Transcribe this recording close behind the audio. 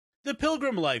The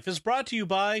Pilgrim Life is brought to you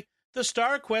by the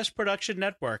Star Quest Production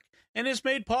Network and is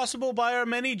made possible by our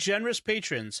many generous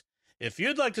patrons. If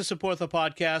you'd like to support the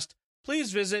podcast,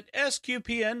 please visit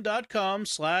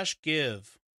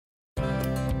sqpn.com/give.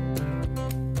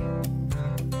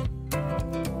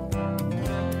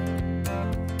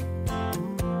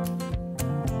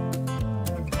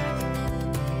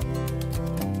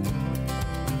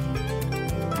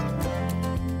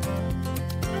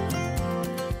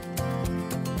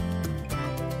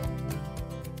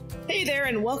 Hey there,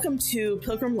 and welcome to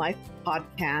Pilgrim Life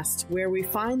Podcast, where we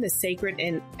find the sacred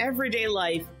in everyday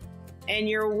life. And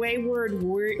your wayward,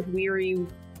 weary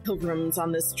pilgrims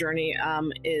on this journey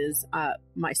is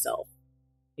myself.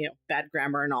 You know, bad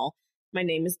grammar and all. My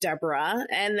name is Deborah,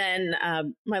 and then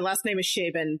my last name is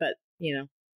Shaban. But you know,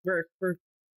 we're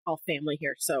all family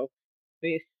here, so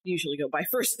we usually go by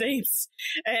first names.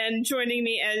 And joining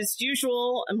me as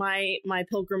usual, my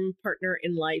pilgrim partner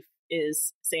in life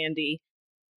is Sandy.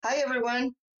 Hi,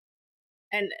 everyone.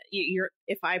 And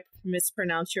if I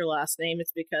mispronounce your last name,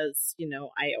 it's because, you know,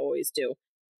 I always do.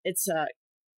 It's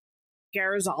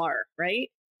Garazar, right?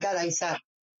 Garaiza.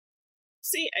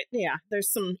 See, yeah,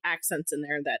 there's some accents in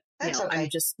there that, That's you know, okay. I'm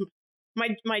just,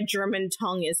 my German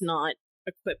tongue is not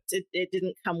equipped. It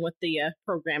didn't come with the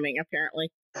programming,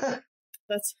 apparently.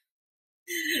 That's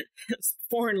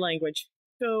foreign language.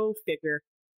 Go figure.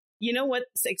 You know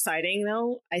what's exciting,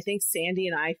 though? I think Sandy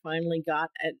and I finally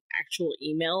got an actual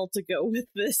email to go with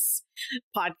this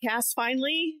podcast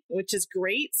finally, which is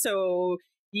great. So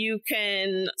you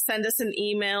can send us an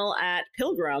email at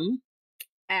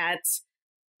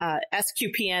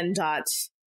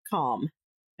pilgrim@sqpn.com.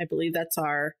 I believe that's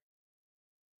our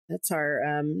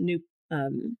new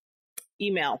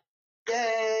email.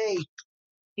 Yay!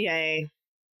 Yay.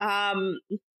 And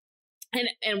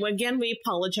again, we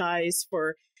apologize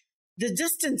for the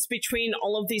distance between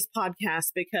all of these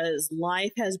podcasts because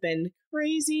life has been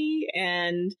crazy,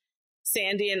 and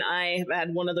Sandy and I have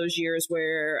had one of those years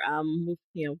where,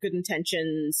 you know, good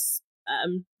intentions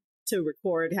to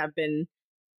record have been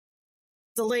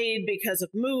delayed because of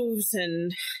moves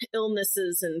and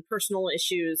illnesses and personal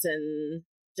issues and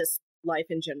just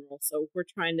life in general. So we're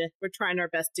trying our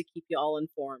best to keep you all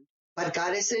informed. But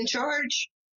God is in charge.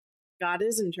 God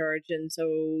is in charge, and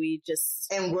so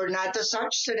and we're not the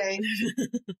such today.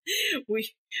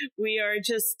 we are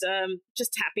just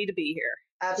happy to be here.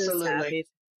 Absolutely.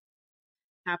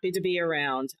 Happy to be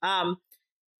around.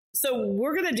 So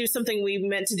we're going to do something we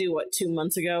meant to do 2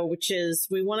 months ago, which is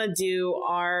we want to do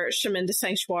our Chemin de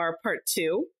Sanctuaires Part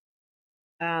 2.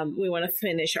 We want to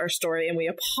finish our story, and we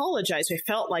apologize. We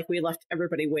felt like we left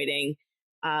everybody waiting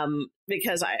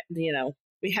because we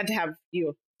had to have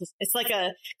you. It's like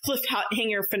a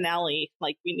cliffhanger finale.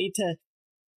 Like we need to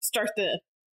start the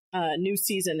new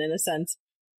season in a sense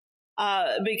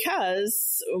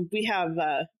because we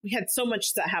had so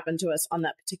much that happened to us on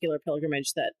that particular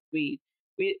pilgrimage that we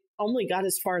only got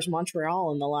as far as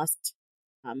Montreal in the last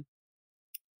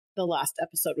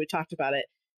episode. We talked about it,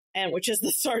 and which is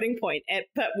the starting point.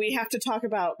 But we have to talk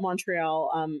about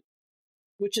Montreal,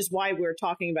 which is why we're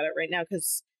talking about it right now,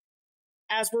 because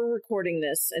as we're recording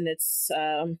this, and it's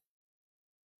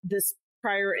this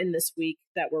prior in this week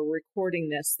that we're recording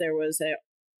this, there was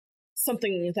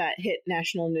something that hit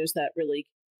national news that really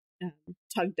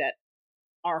tugged at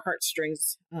our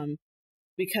heartstrings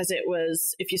because it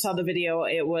was, if you saw the video,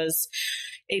 it was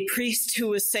a priest who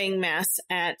was saying mass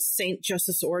at St.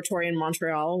 Joseph's Oratory in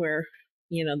Montreal, where,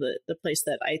 you know, the place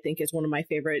that I think is one of my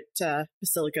favorite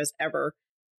basilicas ever.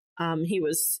 He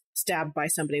was stabbed by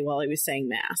somebody while he was saying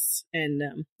mass,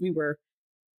 and we were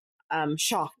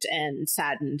shocked and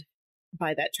saddened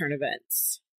by that turn of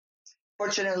events.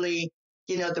 Fortunately,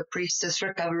 you know, the priest is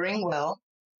recovering well,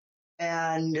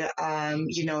 and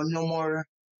no more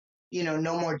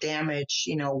damage,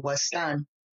 was done.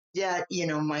 Yet,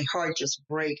 my heart just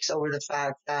breaks over the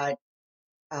fact that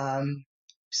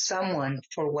someone,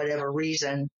 for whatever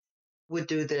reason, would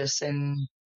do this in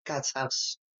God's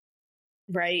house.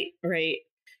 Right.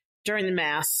 During the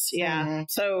mass. Yeah. Mm-hmm.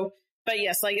 So, but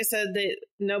yes, like I said, the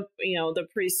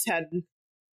priest had,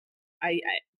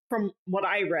 from what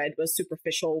I read, was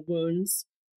superficial wounds,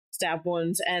 stab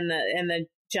wounds, and the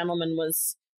gentleman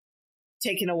was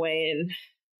taken away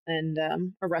and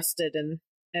arrested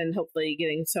and hopefully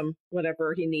getting some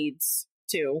whatever he needs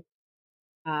to.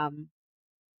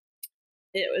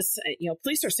 It was,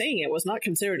 police are saying it was not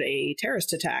considered a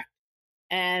terrorist attack.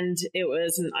 And it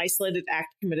was an isolated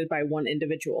act committed by one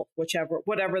individual,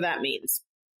 whatever that means.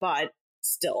 But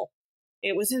still,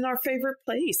 it was in our favorite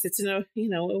place. It's it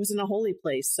was in a holy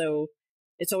place. So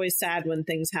it's always sad when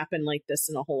things happen like this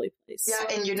in a holy place. Yeah.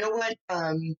 And you know what?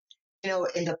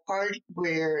 in the part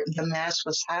where the mass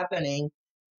was happening,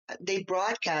 they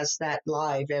broadcast that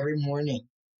live every morning.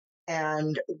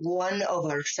 And one of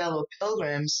our fellow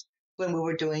pilgrims, when we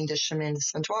were doing the Chemin de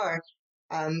Sanctuaires,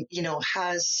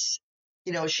 has,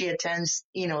 she attends,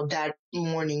 that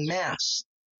morning mass,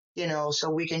 so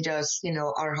we can just,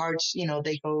 our hearts,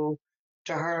 they go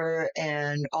to her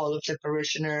and all of the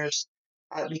parishioners,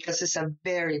 because it's a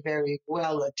very, very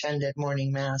well attended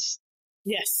morning mass.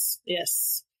 Yes,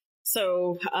 yes.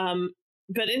 So,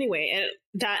 but anyway,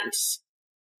 that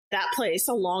place,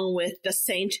 along with the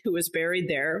saint who was buried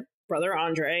there, Brother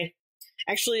Andre,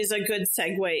 actually is a good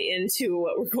segue into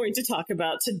what we're going to talk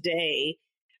about today.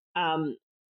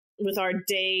 With our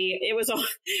day, it was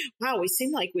wow, we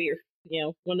seem like we're,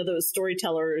 one of those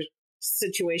storyteller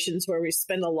situations where we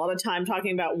spend a lot of time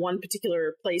talking about one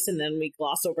particular place and then we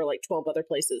gloss over like 12 other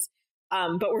places.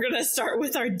 But we're going to start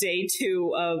with our day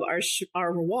 2 of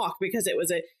our walk, because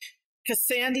because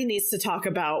Sandy needs to talk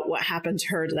about what happened to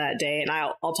her that day. And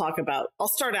I'll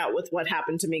start out with what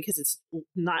happened to me, because it's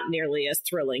not nearly as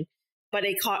thrilling, but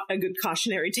a good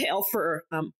cautionary tale for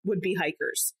would-be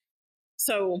hikers.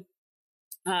 So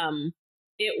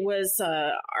it was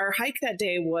our hike that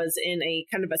day was in a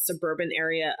kind of a suburban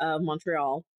area of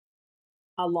Montreal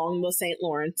along the St.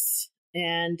 Lawrence,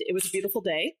 and it was a beautiful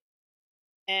day.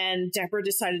 And Deborah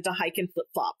decided to hike in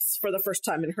flip-flops for the first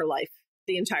time in her life,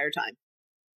 the entire time.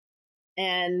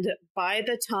 And by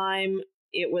the time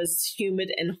it was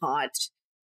humid and hot,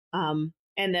 and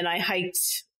then I hiked,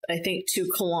 I think, 2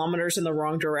 kilometers in the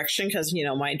wrong direction, because,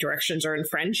 my directions are in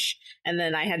French. And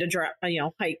then I had to,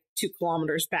 hike 2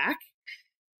 kilometers back,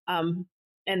 and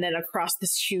then across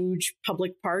this huge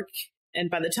public park. And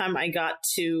by the time I got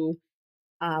to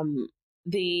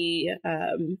the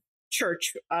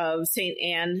Church of St.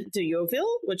 Anne de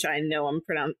Yeoville, which I know I'm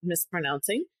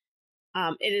mispronouncing,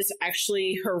 it is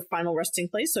actually her final resting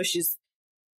place. So she's,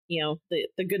 the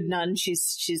good nun,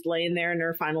 she's laying there in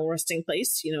her final resting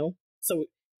place, So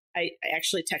I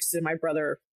actually texted my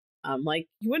brother, like,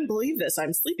 you wouldn't believe this.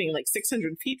 I'm sleeping like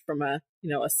 600 feet from a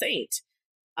saint,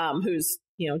 who's,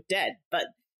 dead. But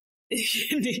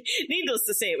needless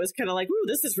to say, it was kind of like, ooh,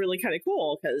 this is really kind of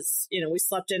cool, because, we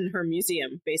slept in her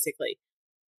museum, basically.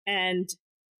 And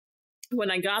when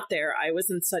I got there, I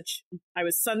was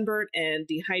sunburnt and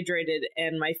dehydrated,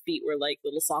 and my feet were like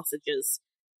little sausages.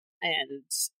 And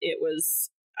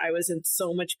I was in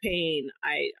so much pain.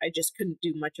 I just couldn't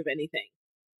do much of anything.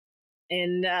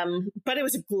 And, but it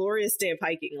was a glorious day of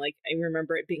hiking. Like, I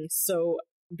remember it being so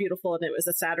beautiful, and it was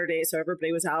a Saturday, so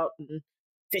everybody was out and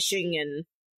fishing and,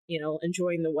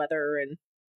 enjoying the weather, and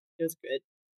it was good.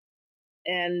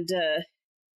 And,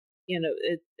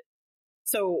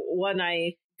 so when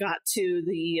I got to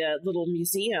the little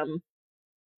museum,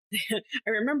 I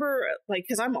remember, like,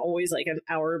 because I'm always like an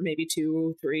hour, maybe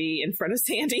 2, 3 in front of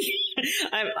Sandy.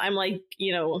 I'm like,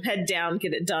 head down,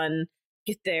 get it done,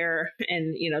 get there,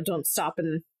 and don't stop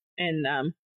and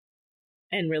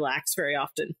relax very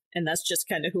often. And that's just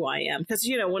kind of who I am. Because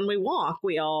when we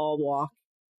all walk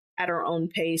at our own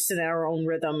pace and at our own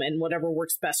rhythm, and whatever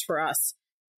works best for us.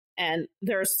 And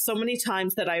there's so many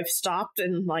times that I've stopped,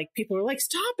 and like people are like,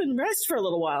 stop and rest for a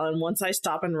little while. And once I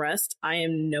stop and rest, I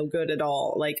am no good at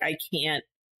all. Like, I can't,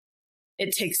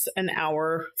 it takes an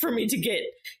hour for me to get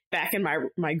back in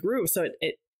my groove. So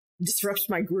it disrupts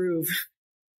my groove.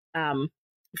 I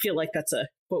feel like that's a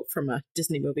quote from a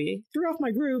Disney movie. Threw off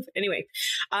my groove. Anyway.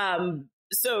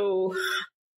 So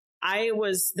I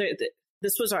was,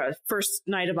 this was our first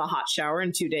night of a hot shower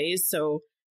in 2 days. So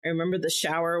I remember the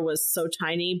shower was so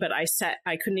tiny, but I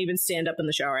couldn't even stand up in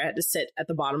the shower. I had to sit at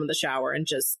the bottom of the shower and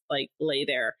just like lay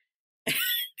there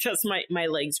because my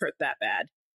legs hurt that bad.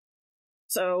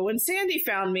 So when Sandy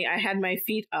found me, I had my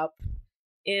feet up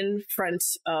in front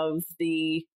of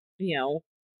the,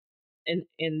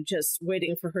 and just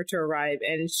waiting for her to arrive.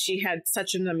 And she had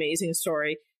such an amazing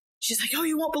story. She's like, oh,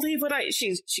 you won't believe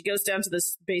she goes down to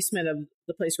this basement of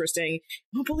the place we're staying.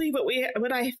 You won't believe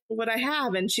what I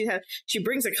have. And she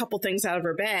brings a couple things out of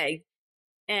her bag.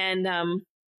 And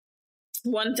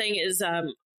one thing is a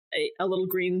little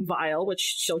green vial, which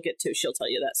she'll get to. She'll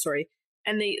tell you that story.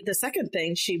 And the second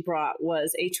thing she brought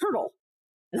was a turtle.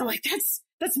 And I'm like, that's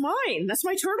mine. That's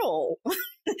my turtle.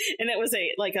 And it was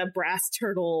a brass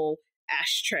turtle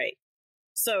ashtray.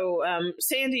 So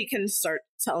Sandy can start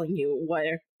telling you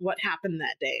what happened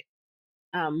that day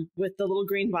with the little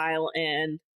green vial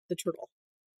and the turtle.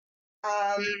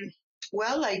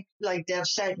 Well, like Dev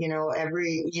said,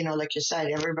 like you said,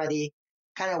 everybody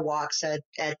kind of walks at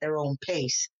their own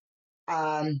pace.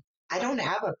 I don't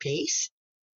have a pace.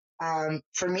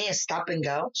 For me, it's stop and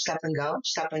go, stop and go,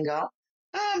 stop and go.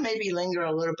 maybe linger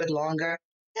a little bit longer.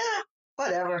 Yeah,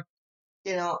 whatever.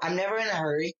 I'm never in a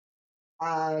hurry.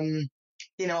 Um,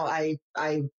 I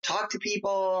talk to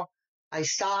people. I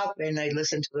stop and I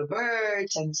listen to the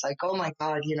birds, and it's like, oh my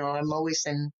God, I'm always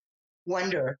in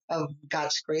wonder of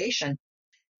God's creation.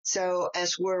 So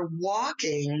as we're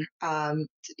walking, to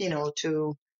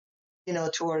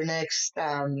to our next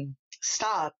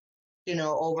stop,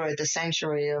 over at the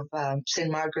sanctuary of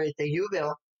St. Margaret de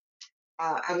Youville,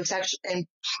 I was actually, and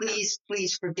please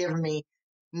forgive me,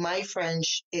 my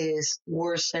French is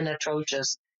worse than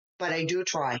atrocious, but I do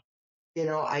try.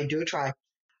 I do try.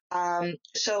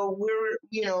 So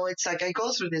it's like I go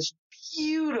through this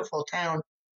beautiful town,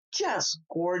 just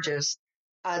gorgeous.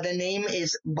 The name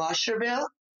is Boscherville.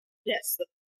 Yes.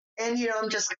 And, I'm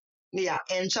just, yeah.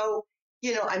 And so,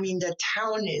 I mean, the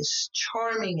town is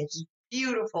charming. It's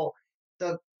beautiful.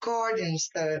 The gardens,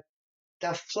 the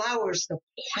flowers, the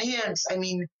plants. I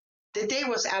mean, the day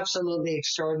was absolutely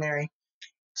extraordinary.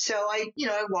 So I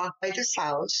walked by this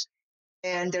house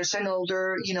and there's an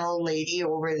older, lady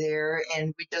over there,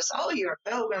 and we just, oh, you're a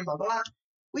pilgrim, blah, blah.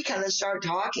 We kind of start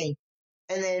talking.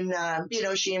 And then,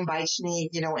 she invites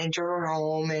me, into her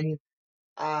home and,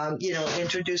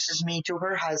 introduces me to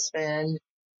her husband,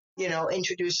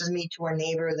 introduces me to a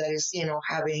neighbor that is,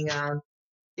 having, a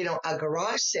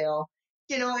garage sale,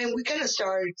 and we kind of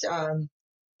started,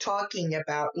 talking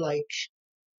about like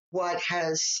what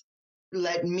has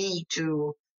led me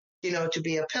to, to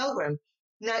be a pilgrim,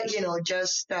 not,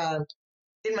 just,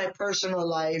 in my personal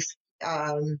life.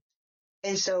 And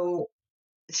so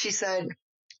she said,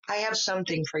 I have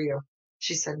something for you.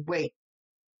 She said, wait.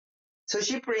 So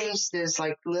she brings this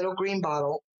like little green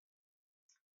bottle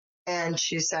and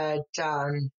she said,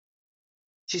 when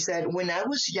I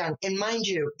was young, and mind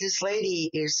you, this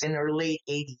lady is in her late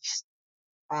 80s,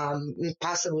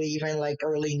 possibly even like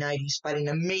early 90s, but in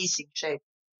amazing shape.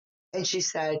 And she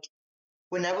said,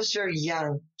 when I was very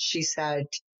young, she said,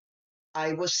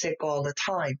 I was sick all the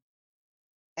time.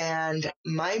 And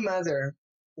my mother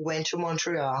went to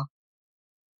Montreal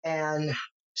and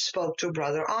spoke to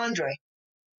Brother Andre,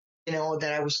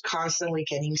 that I was constantly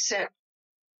getting sick.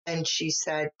 And she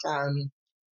said, and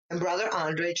Brother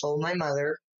Andre told my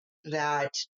mother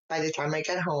that by the time I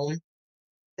get home,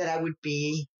 that I would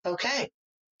be okay.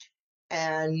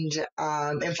 And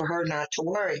for her not to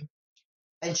worry.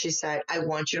 And she said, I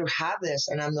want you to have this.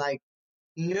 And I'm like,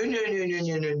 no, no, no, no,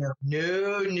 no, no, no,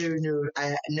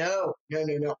 no,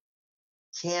 no, no.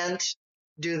 Can't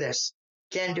do this.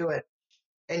 Can't do it.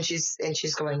 And she's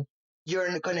going,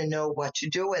 you're going to know what to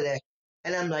do with it.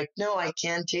 And I'm like, no, I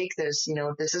can't take this.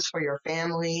 This is for your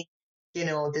family.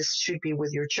 This should be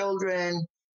with your children.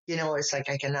 It's like,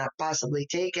 I cannot possibly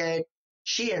take it.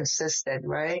 She insisted,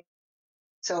 right?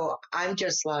 So I'm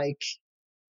just like,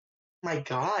 my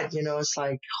God, it's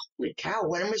like, holy cow,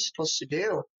 what am I supposed to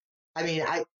do? I mean,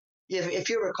 if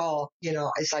you recall,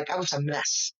 it's like I was a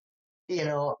mess,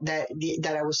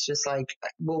 that I was just like,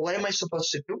 well, what am I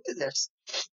supposed to do with this?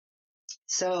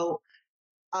 So,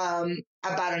 about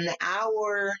an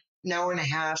hour and a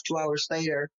half, 2 hours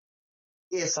later,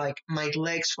 it's like my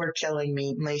legs were killing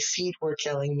me, my feet were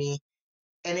killing me.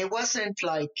 And it wasn't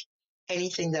like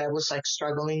anything that I was like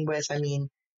struggling with. I mean,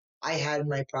 I had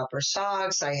my proper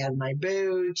socks, I had my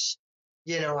boots,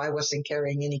 I wasn't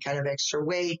carrying any kind of extra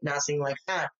weight, nothing like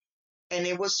that. And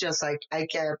it was just like I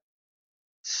kept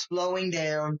slowing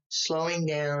down, slowing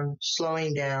down,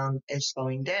 slowing down, and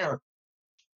slowing down.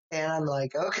 And I'm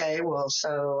like, okay, well,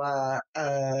 so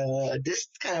this is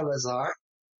kind of bizarre.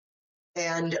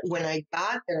 And when I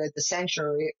got there at the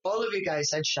sanctuary, all of you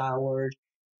guys had showered,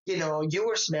 you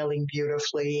were smelling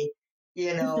beautifully,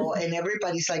 and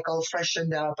everybody's like all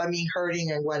freshened up. I mean,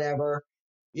 hurting and whatever,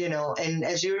 and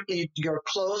as your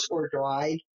clothes were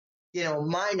dried,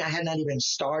 mine, I had not even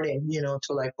started,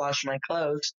 to like wash my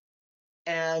clothes.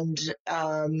 And,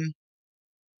 and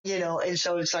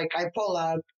so it's like I pull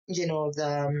up,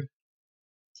 the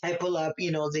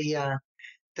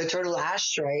turtle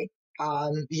ashtray,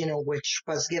 which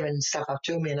was giving stuff up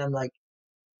to me. And I'm like,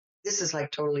 this is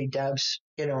like totally Deb's,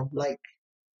 like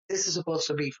this is supposed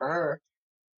to be for her.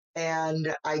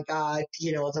 And I got,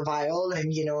 the vial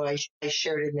and, I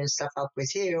shared it and stuff up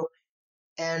with you.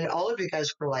 And all of you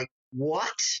guys were like,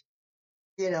 what?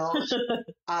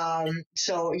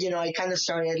 So, I kind of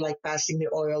started like passing the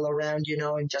oil around,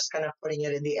 and just kind of putting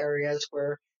it in the areas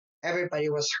where everybody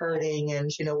was hurting.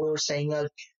 And, we were saying a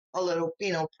little,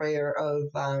 prayer of,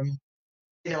 of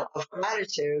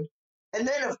gratitude. And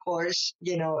then, of course,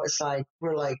 it's like,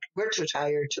 we're too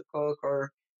tired to cook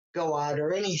or go out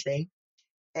or anything.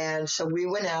 And so we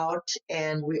went out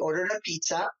and we ordered a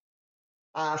pizza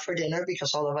for dinner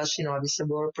because all of us, obviously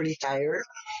we were pretty tired.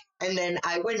 And then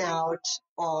I went out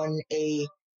on a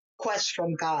quest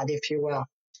from God, if you will.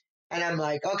 And I'm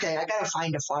like, okay, I got to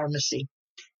find a pharmacy.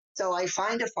 So I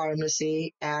find a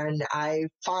pharmacy and I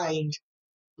find,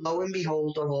 lo and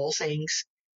behold, of all things,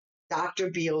 Dr.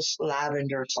 Beal's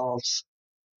lavender salts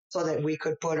so that we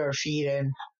could put our feet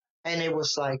in. And it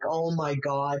was like, oh my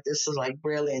God, this is like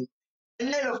brilliant.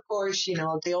 And then, of course,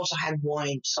 they also had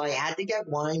wine. So I had to get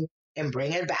wine and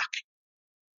bring it back.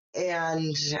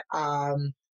 And,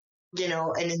 and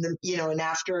in the, and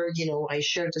after, I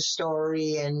shared the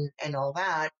story and all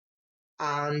that,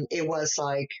 it was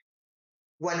like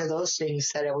one of those things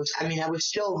that I was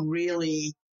still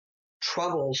really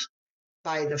troubled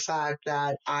by the fact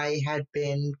that I had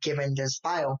been given this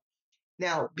vial.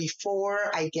 Now,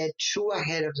 before I get too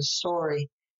ahead of the story,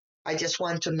 I just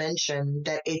want to mention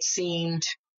that it seemed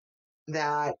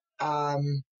that I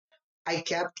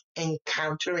kept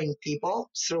encountering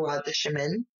people throughout the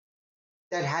Chemin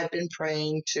that had been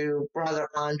praying to Brother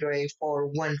Andre for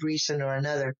one reason or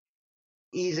another.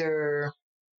 Either,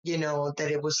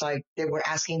 that it was like they were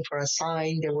asking for a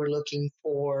sign, they were looking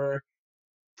for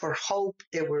hope,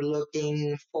 they were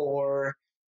looking for,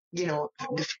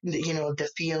 the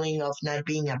feeling of not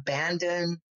being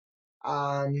abandoned.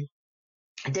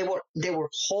 They were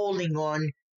holding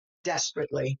on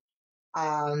desperately,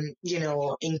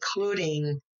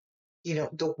 including,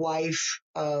 the wife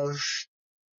of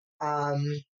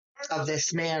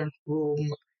this man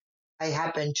whom I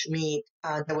happened to meet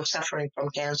that was suffering from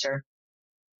cancer.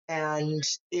 And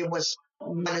it was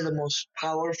one of the most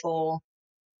powerful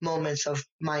moments of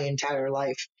my entire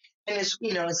life. And as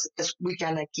we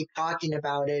kind of keep talking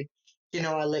about it,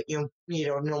 I'll let you,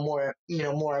 know more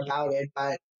about it.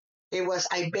 But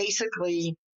I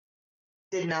basically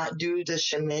did not do the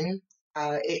Chemin.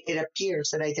 It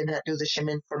appears that I did not do the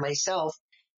Chemin for myself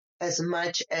as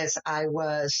much as I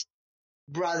was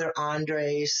Brother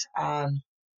Andre's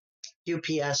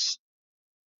UPS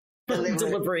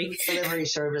delivery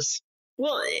service.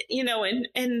 Well,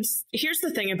 and here's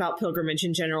the thing about pilgrimage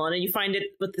in general, and you find it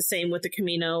with the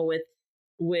Camino,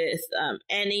 with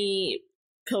any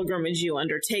pilgrimage you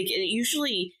undertake.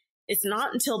 It's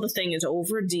not until the thing is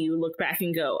over do you look back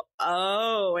and go,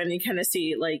 oh, and you kind of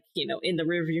see, like, in the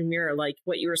rearview mirror, like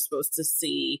what you were supposed to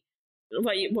see,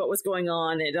 what was going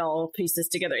on. It all pieces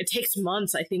together. It takes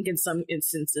months, I think, in some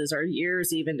instances, or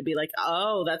years even, to be like,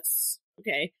 oh, that's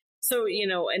okay. So,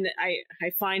 and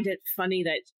I find it funny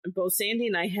that both Sandy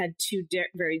and I had two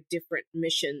very different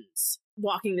missions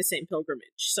walking the same pilgrimage.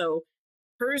 So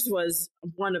hers was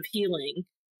one of healing,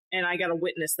 and I got to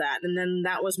witness that. And then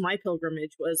that was my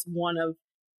pilgrimage, was one of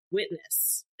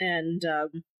witness and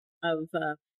of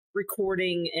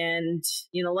recording. And,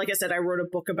 like I said, I wrote a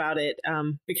book about it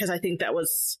because I think that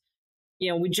was,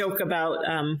 we joke about,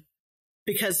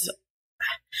 because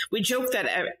we joke that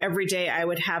every day I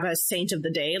would have a saint of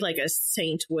the day, like a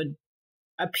saint would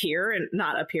appear, and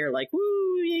not appear like,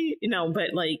 woo,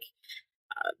 but like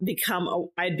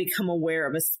I'd become aware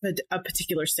of a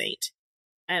particular saint,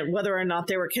 and whether or not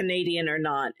they were Canadian or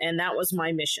not. And that was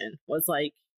my mission, was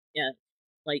like,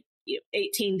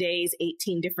 18 days,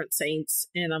 18 different saints.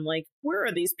 And I'm like, where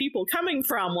are these people coming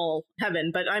from? Well, heaven.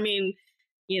 But I mean,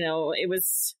 it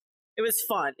was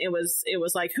fun. It was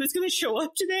like, who's going to show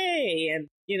up today? And,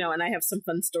 and I have some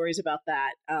fun stories about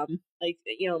that.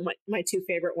 My two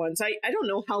favorite ones. I don't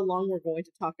know how long we're going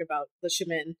to talk about the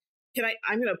Chemin.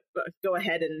 I'm going to go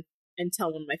ahead and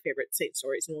tell one of my favorite saint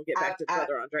stories, and we'll get back to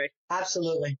Brother Andre.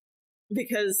 Absolutely.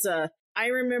 Because I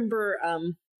remember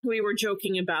we were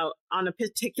joking about on a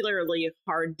particularly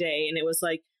hard day, and it was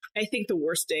like, I think the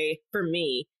worst day for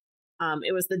me.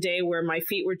 It was the day where my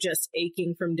feet were just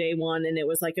aching from day one, and it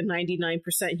was like a 99%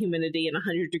 humidity and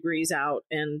 100 degrees out.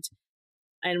 And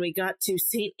we got to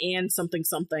St. Anne something.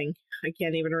 I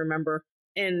can't even remember.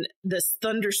 And this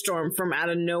thunderstorm from out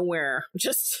of nowhere,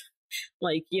 just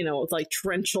like, like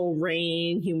torrential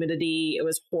rain, humidity. It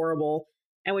was horrible.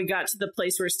 And we got to the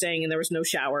place we were staying, and there was no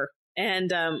shower.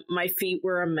 And my feet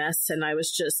were a mess, and I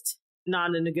was just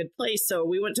not in a good place. So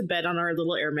we went to bed on our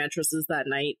little air mattresses that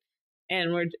night.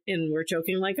 And we're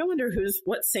joking, like, I wonder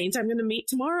what saint I'm going to meet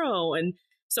tomorrow. And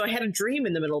so I had a dream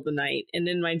in the middle of the night. And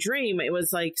in my dream, it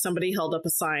was like somebody held up a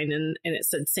sign and it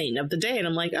said Saint of the Day. And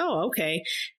I'm like, oh, okay.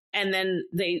 And then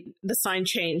the sign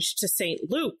changed to Saint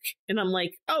Luke. And I'm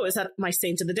like, oh, is that my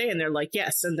saint of the day? And they're like,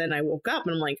 yes. And then I woke up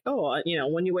and I'm like, oh,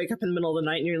 when you wake up in the middle of the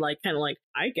night and you're like, kind of like,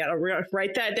 I got to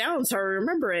write that down so I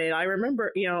remember it. I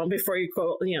remember, before you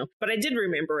quote, but I did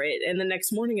remember it. And the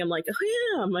next morning I'm like, oh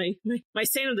yeah, my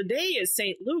saint of the day is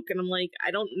Saint Luke. And I'm like,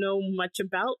 I don't know much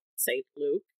about Saint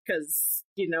Luke. because,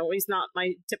 he's not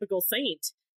my typical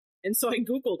saint. And so I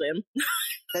Googled him.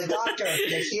 The doctor,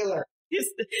 the healer.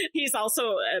 He's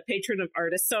also a patron of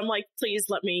artists. So I'm like, please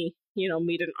let me,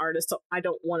 meet an artist. So I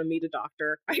don't want to meet a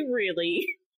doctor. I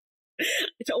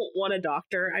don't want a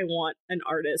doctor. I want an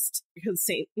artist, because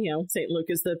Saint Luke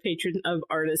is the patron of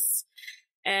artists.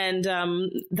 And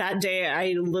that day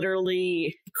I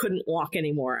literally couldn't walk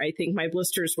anymore. I think my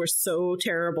blisters were so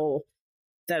terrible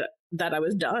that I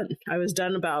was done. I was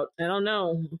done about, I don't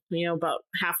know, about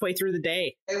halfway through the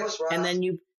day. It was rough. And then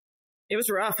it was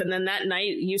rough. And then that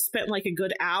night you spent like a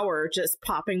good hour just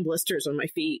popping blisters on my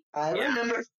feet. I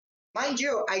remember, mind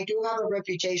you, I do have a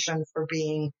reputation for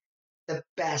being the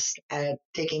best at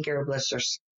taking care of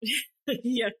blisters.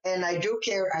 Yeah. And I do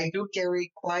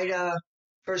carry quite a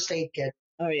first aid kit.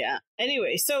 Oh yeah.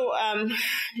 Anyway, so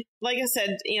like I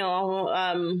said,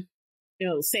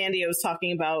 Sandy was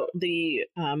talking about the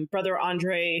Brother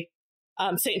Andre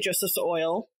St. Joseph's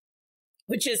oil,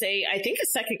 which is I think a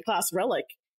second class relic.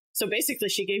 So basically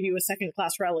she gave you a second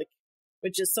class relic,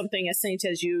 which is something a saint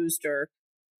has used or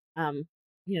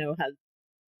had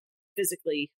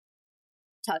physically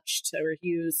touched or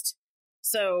used.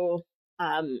 So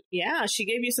she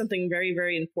gave you something very,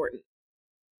 very important.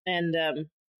 And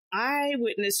I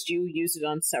witnessed you use it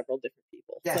on several different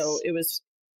people. Yes. So it was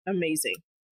amazing.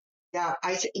 Yeah,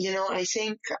 I think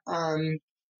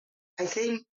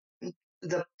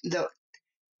the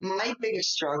my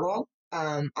biggest struggle,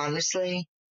 honestly,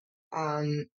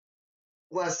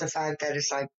 was the fact that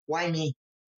it's like, why me?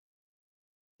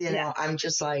 I'm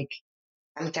just like,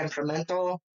 I'm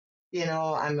temperamental.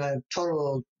 I'm a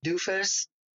total doofus.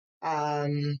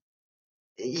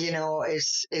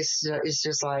 It's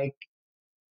just like,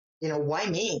 why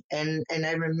me? And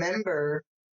I remember,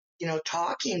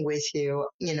 talking with you,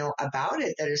 about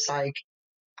it, that it's like,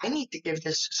 I need to give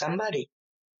this to somebody.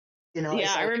 Yeah, like,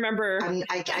 I remember.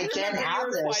 I can't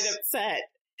have this. Quite upset.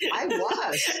 I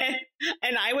was.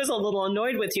 and I was a little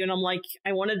annoyed with you. And I'm like,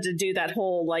 I wanted to do that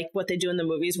whole, like what they do in the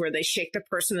movies where they shake the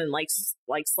person and like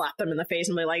slap them in the face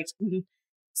and be like,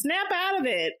 snap out of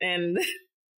it. And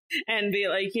be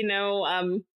like,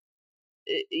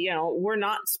 we're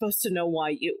not supposed to know why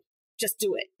you just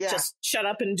do it. Yeah. Just shut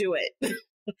up and do it.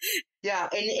 Yeah.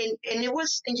 And it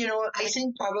was, I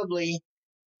think probably,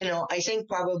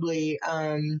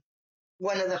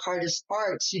 one of the hardest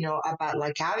parts, about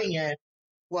like having it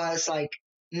was like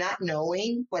not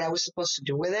knowing what I was supposed to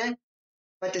do with it.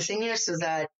 But the thing is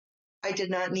that I did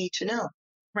not need to know.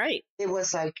 Right. It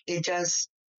was like, it just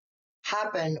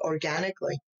happened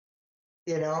organically.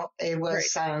 It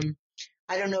was, right.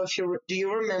 I don't know if do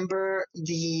you remember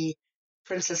the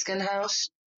Franciscan house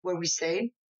where we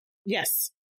stayed?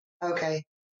 Yes. Okay.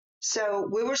 So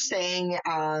we were staying,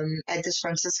 at this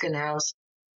Franciscan house.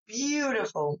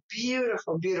 Beautiful,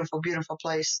 beautiful, beautiful, beautiful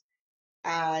place.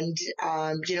 And,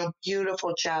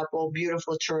 beautiful chapel,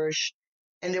 beautiful church.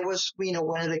 And there was,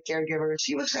 one of the caregivers,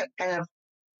 he was kind of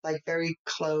like very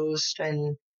closed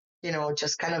and,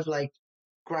 just kind of like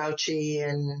grouchy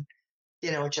and,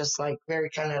 just like very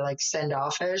kind of like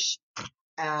standoffish.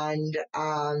 And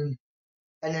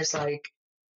it's like,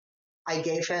 I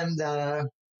gave him the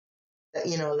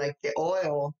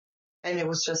oil, and it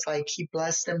was just like, he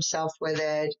blessed himself with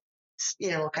it,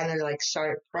 kind of like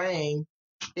started praying,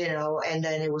 and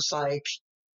then it was like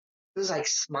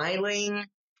smiling,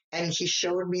 and he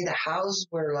showed me the house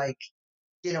where where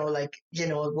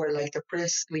the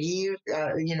prince lived,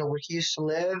 where he used to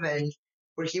live and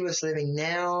where he was living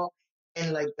now.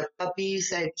 And like the puppies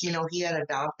that, he had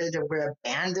adopted that were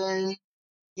abandoned,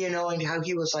 and how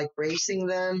he was like raising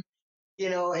them,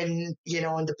 and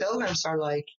the pilgrims are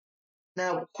like,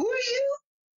 now, who are you?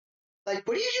 Like,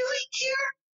 what are you doing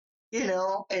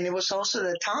here? And it was also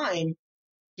the time,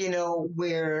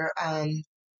 where,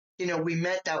 we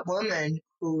met that woman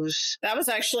that was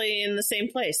actually in the same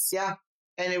place. Yeah.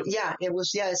 And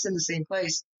it's in the same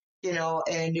place,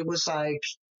 and it was like,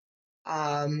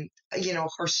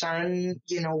 her son,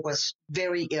 was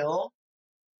very ill.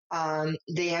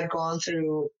 They had gone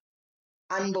through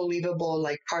unbelievable,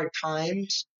 like, hard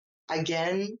times.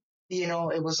 Again,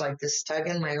 it was like this tug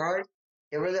in my heart.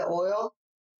 Give her the oil.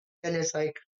 And it's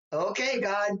like, okay,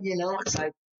 God, it's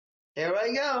like, there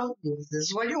I go. This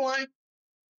is what you want,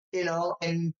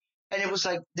 and it was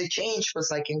like, the change was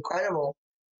like incredible.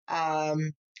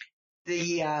 The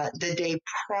day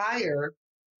prior,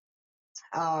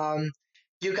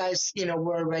 you guys,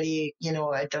 were already,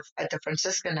 at the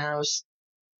Franciscan house,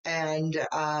 and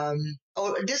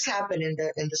this happened in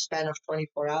the span of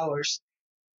 24 hours,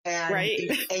 and right.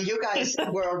 And you guys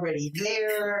were already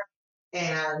there,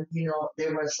 and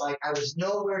there was like, I was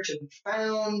nowhere to be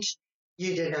found,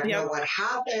 You did not know what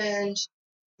happened.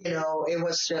 It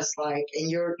was just like, and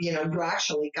you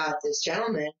actually got this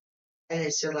gentleman, and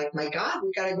it's like, my God,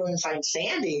 we got to go and find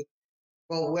Sandy.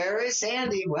 Well, where is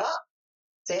Sandy? Well,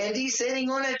 Sandy's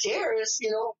sitting on a terrace,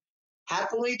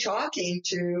 happily talking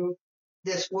to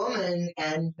this woman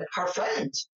and her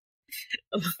friends.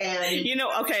 And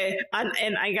okay,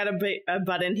 and I got a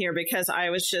butt in here because I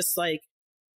was just like,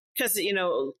 because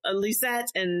Lisette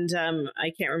and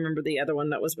I can't remember the other one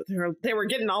that was with her. They were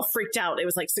getting all freaked out. It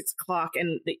was like 6:00,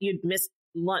 and you'd missed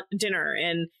dinner,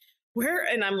 and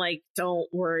I'm like, don't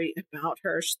worry about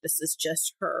her. This is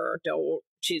just her.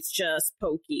 She's just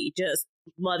pokey. Just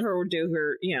let her do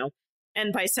her.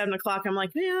 And by 7:00, I'm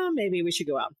like, yeah, maybe we should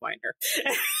go out and find her.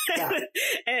 Yeah.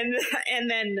 and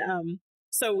then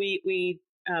so we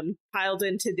piled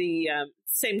into the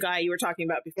same guy you were talking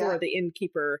about before, the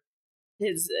innkeeper,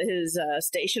 his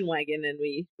station wagon, and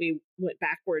we went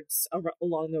backwards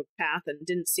along the path and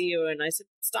didn't see you. And I said,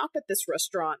 stop at this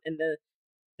restaurant in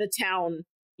the town,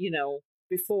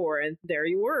 before, and there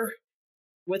you were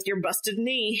with your busted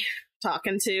knee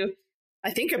talking to,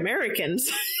 I think,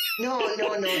 Americans. No, they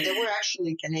were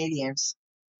actually Canadians.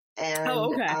 And,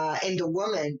 and the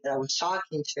woman that I was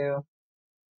talking to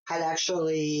had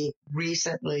actually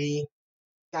recently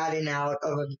gotten out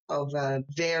of a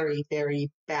very, very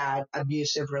bad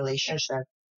abusive relationship.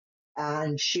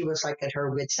 And she was like at her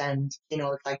wit's end,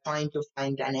 like trying to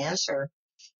find an answer.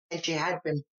 And she had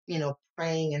been,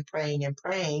 praying and praying and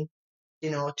praying,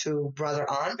 to Brother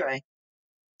Andre.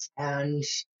 And,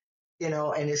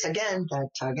 and it's again, that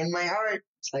tug in my heart.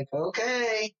 It's like,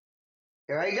 okay,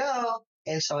 here I go.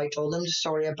 And so I told him the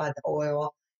story about the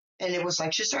oil. And it was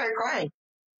like, she started crying.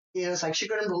 It's like she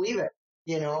couldn't believe it,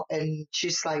 and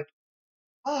she's like,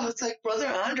 oh, it's like Brother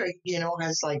Andre,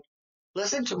 has like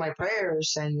listened to my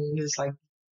prayers. And it's like,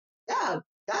 yeah,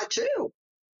 that too.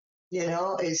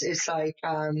 It's like,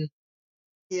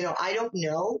 I don't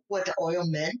know what the oil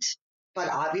meant, but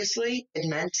obviously it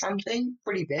meant something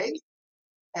pretty big.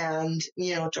 And,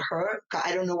 to her,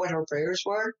 I don't know what her prayers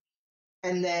were.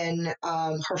 And then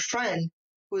her friend,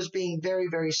 who was being very,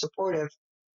 very supportive,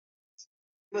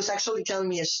 was actually telling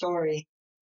me a story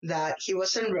that he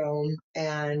was in Rome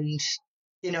and,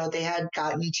 they had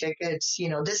gotten tickets,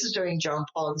 this is during John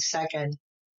Paul II.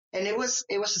 And it was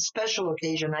a special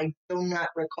occasion. I do not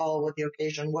recall what the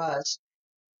occasion was,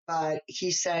 but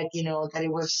he said,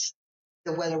 that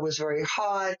the weather was very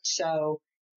hot. So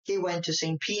he went to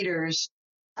St. Peter's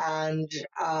and,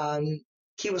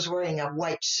 he was wearing a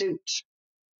white suit,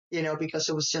 because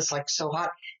it was just like so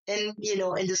hot. And,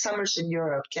 in the summers in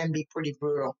Europe can be pretty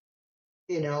brutal,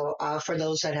 for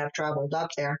those that have traveled up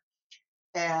there.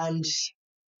 And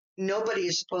nobody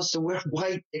is supposed to wear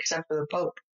white except for the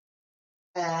Pope.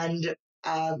 And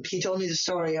he told me the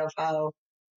story of how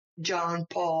John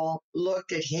Paul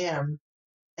looked at him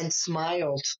and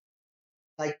smiled,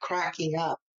 like cracking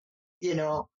up,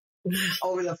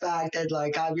 over the fact that,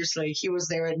 like, obviously he was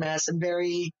there at Mass and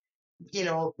very,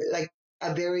 like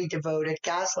a very devoted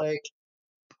Catholic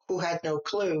who had no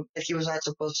clue that he was not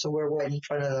supposed to wear white in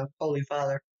front of the Holy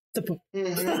Father.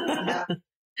 Yeah.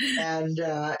 And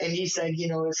he said,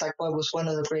 it's like, well, it was one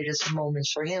of the greatest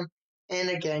moments for him. And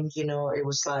again, it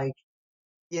was like,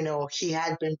 he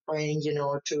had been praying,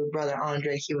 to Brother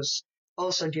Andre. He was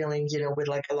also dealing, with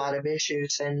like a lot of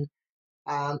issues. And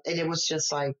it was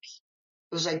just like,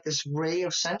 it was like this ray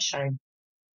of sunshine,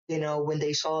 when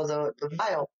they saw the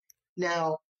vial.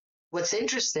 Now, what's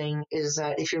interesting is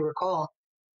that, if you recall,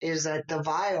 is that the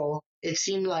vial, it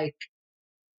seemed like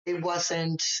it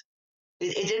wasn't,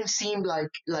 it didn't seem like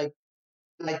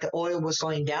the oil was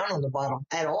going down on the bottle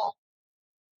at all.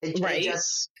 It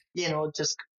just,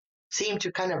 just seemed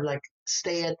to kind of like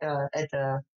stay at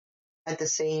the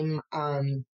same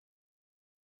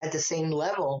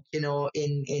level,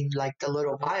 in like the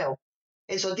little vial.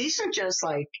 And so these are just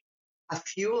like a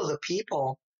few of the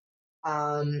people,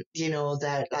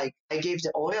 that like I gave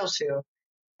the oil to.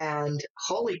 And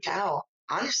holy cow,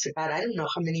 honest to God, I don't know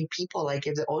how many people I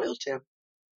gave the oil to.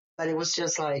 But it was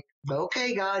just like,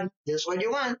 okay, God, this is what you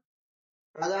want.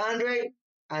 Brother Andre,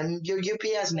 I'm your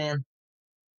UPS man.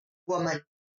 Woman.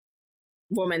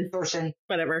 Person.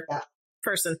 Whatever. Yeah.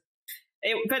 Person.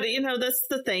 But, that's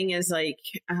the thing is like,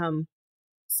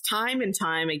 time and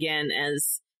time again,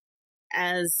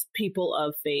 as people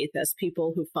of faith, as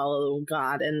people who follow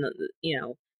God, and,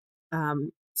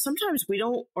 sometimes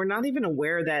we're not even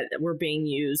aware that we're being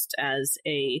used as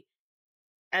a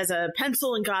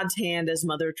pencil in God's hand, as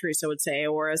Mother Teresa would say,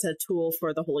 or as a tool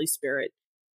for the Holy Spirit.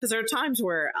 Because there are times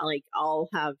where, like, I'll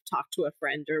have talked to a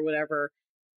friend or whatever,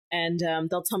 and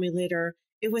they'll tell me later,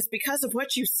 it was because of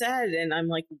what you said. And I'm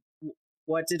like,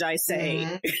 What did I say?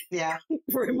 Mm-hmm. Yeah.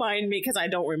 Remind me, because I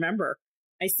don't remember.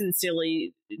 I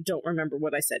sincerely don't remember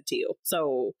what I said to you.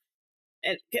 So,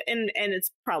 and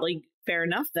it's probably fair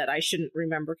enough that I shouldn't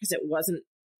remember, because it wasn't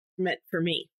meant for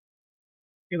me.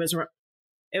 It was a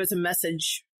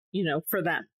message, for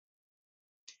them.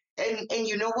 And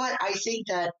you know what? I think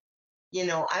that,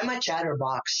 I'm a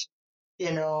chatterbox,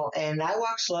 and I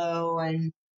walk slow,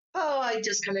 and, I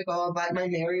just kind of go about my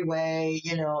merry way,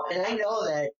 and I know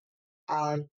that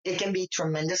it can be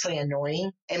tremendously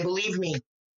annoying. And believe me,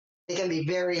 it can be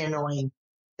very annoying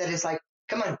that it's like,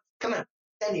 come on,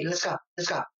 Sandy, let's go.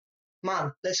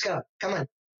 Mom, let's go. Come on,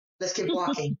 let's keep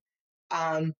walking.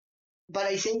 But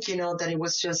I think, that it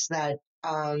was just that,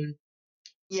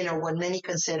 what many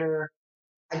consider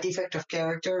a defect of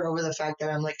character over the fact that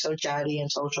I'm like so chatty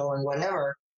and social and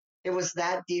whatever. It was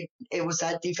that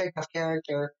defect of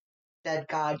character that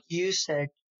God used it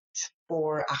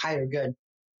for a higher good.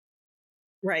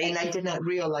 Right. And I did not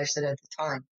realize it at the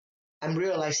time. I'm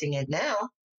realizing it now.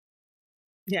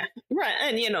 Yeah. Right.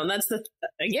 And, that's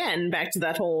again, back to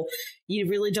that whole, you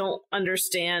really don't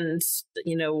understand,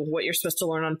 what you're supposed to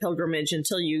learn on pilgrimage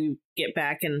until you get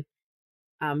back. And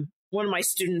one of my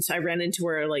students, I ran into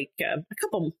her like a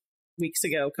couple weeks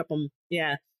ago,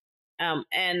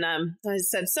 and I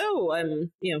said, so,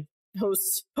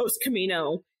 post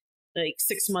Camino, like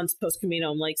 6 months post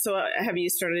Camino, I'm like, so have you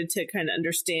started to kind of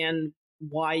understand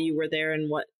why you were there and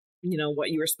what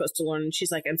you were supposed to learn? And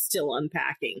she's like, I'm still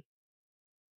unpacking.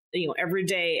 Every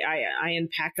day I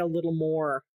unpack a little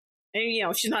more.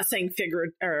 And, she's not saying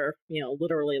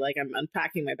literally like I'm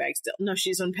unpacking my bag still. No,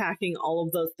 she's unpacking all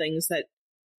of those things that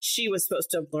she was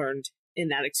supposed to have learned in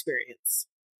that experience.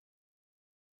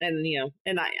 And,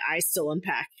 and I still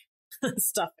unpack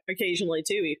stuff occasionally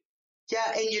too.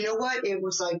 Yeah. And you know what? It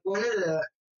was like one of the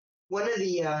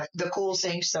cool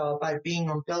things though about being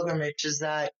on pilgrimage is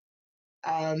that,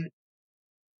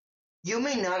 you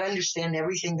may not understand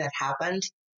everything that happened,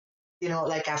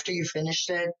 like after you finished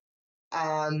it.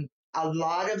 A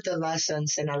lot of the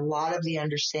lessons and a lot of the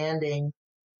understanding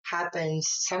happens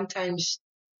sometimes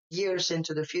years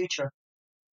into the future,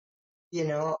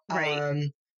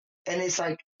 Right. And it's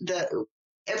like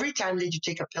every time that you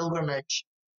take a pilgrimage,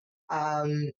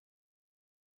 the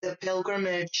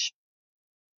pilgrimage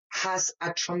has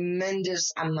a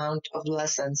tremendous amount of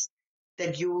lessons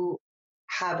that you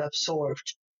have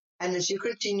absorbed. And as you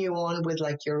continue on with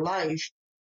like your life,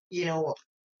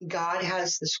 God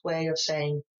has this way of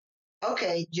saying,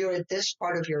 okay, you're at this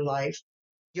part of your life.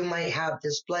 You might have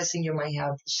this blessing. You might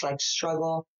have this like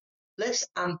struggle. Let's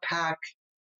unpack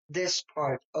this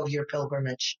part of your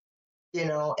pilgrimage,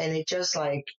 and it just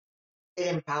like, it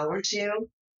empowers you.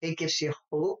 It gives you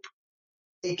hope.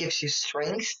 It gives you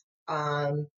strength.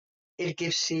 It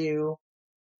gives you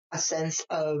a sense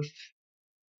of,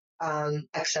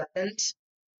 acceptance,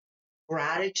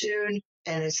 gratitude.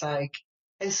 And it's like,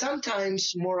 and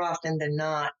sometimes more often than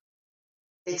not,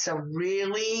 it's a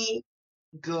really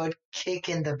good kick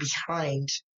in the behind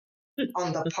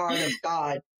on the part of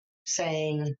God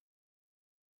saying,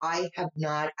 I have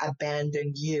not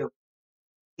abandoned you.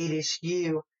 It is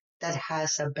you that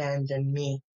has abandoned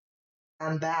me.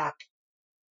 I'm back.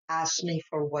 Ask me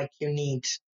for what you need.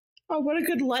 Oh, what a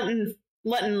good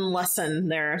Lenten lesson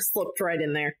there. Slipped right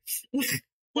in there.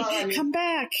 Well, I mean, come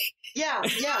back. Yeah.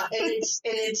 And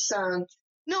it's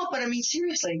no, but I mean,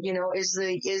 seriously,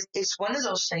 it's one of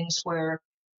those things where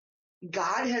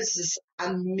God has this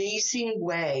amazing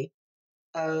way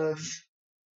of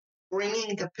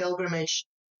bringing the pilgrimage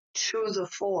to the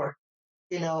fore,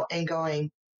 and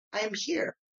going, I'm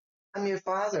here. I'm your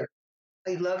father.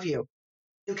 I love you.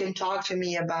 You can talk to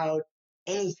me about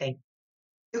anything.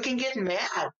 You can get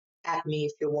mad at me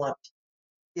if you want,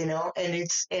 and I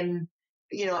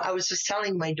was just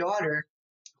telling my daughter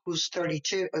who's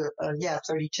 32,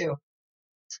 32.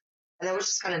 And I was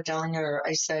just kind of telling her,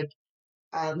 I said,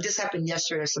 this happened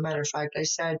yesterday, as a matter of fact. I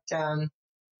said,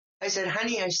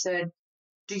 honey, I said,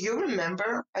 do you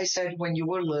remember, I said, when you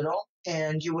were little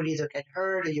and you would either get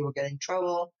hurt or you would get in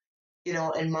trouble,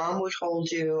 and mom would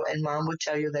hold you and mom would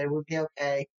tell you that it would be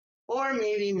okay. Or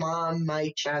maybe mom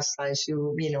might chastise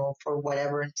you, for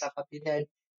whatever and stuff up you did.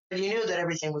 But you knew that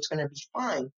everything was going to be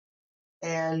fine.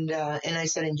 And I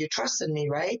said, and you trusted me,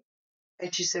 right?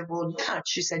 And she said, well, yeah.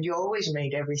 She said, you always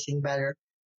made everything better.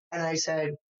 And I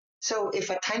said, so if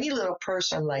a tiny little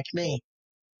person like me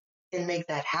can make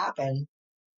that happen,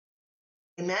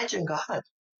 imagine God.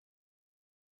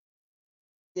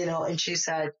 And she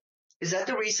said, is that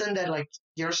the reason that like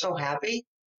you're so happy?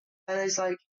 And I was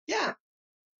like, yeah.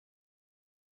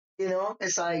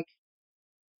 It's like,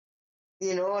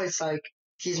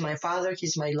 he's my father,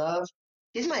 he's my love.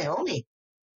 He's my homie.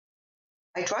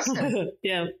 I trust him.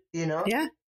 Yeah. You know? Yeah.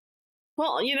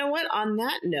 Well, you know what? On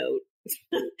that note,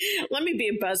 let me be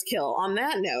a buzzkill. On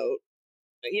that note,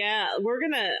 yeah, we're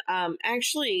gonna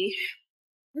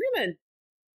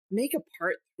make a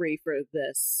part 3 for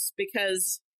this,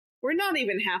 because we're not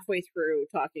even halfway through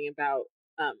talking about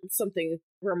something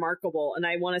remarkable, and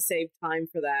I want to save time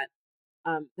for that.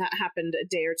 That happened a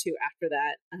day or two after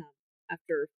that,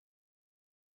 after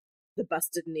the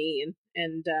busted knee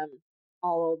and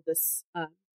all of this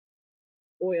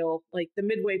oil, like the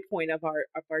midway point of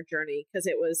our journey, because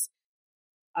it was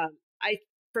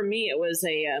for me it was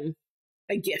a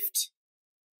gift,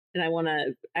 and I want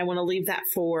to leave that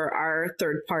for our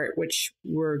third part, which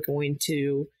we're going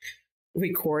to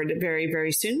record very,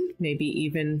 very soon, maybe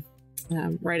even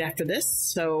right after this.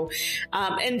 So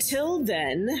until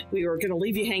then, we were going to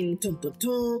leave you hanging.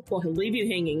 We'll leave you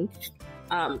hanging,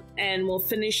 and we'll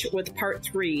finish with part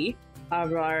 3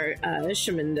 of our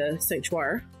Chemin de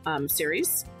Sanctuaires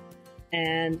series.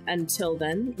 And until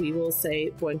then, we will say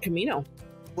Buen Camino.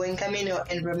 Buen Camino,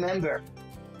 and remember,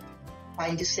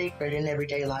 find the sacred in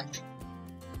everyday life.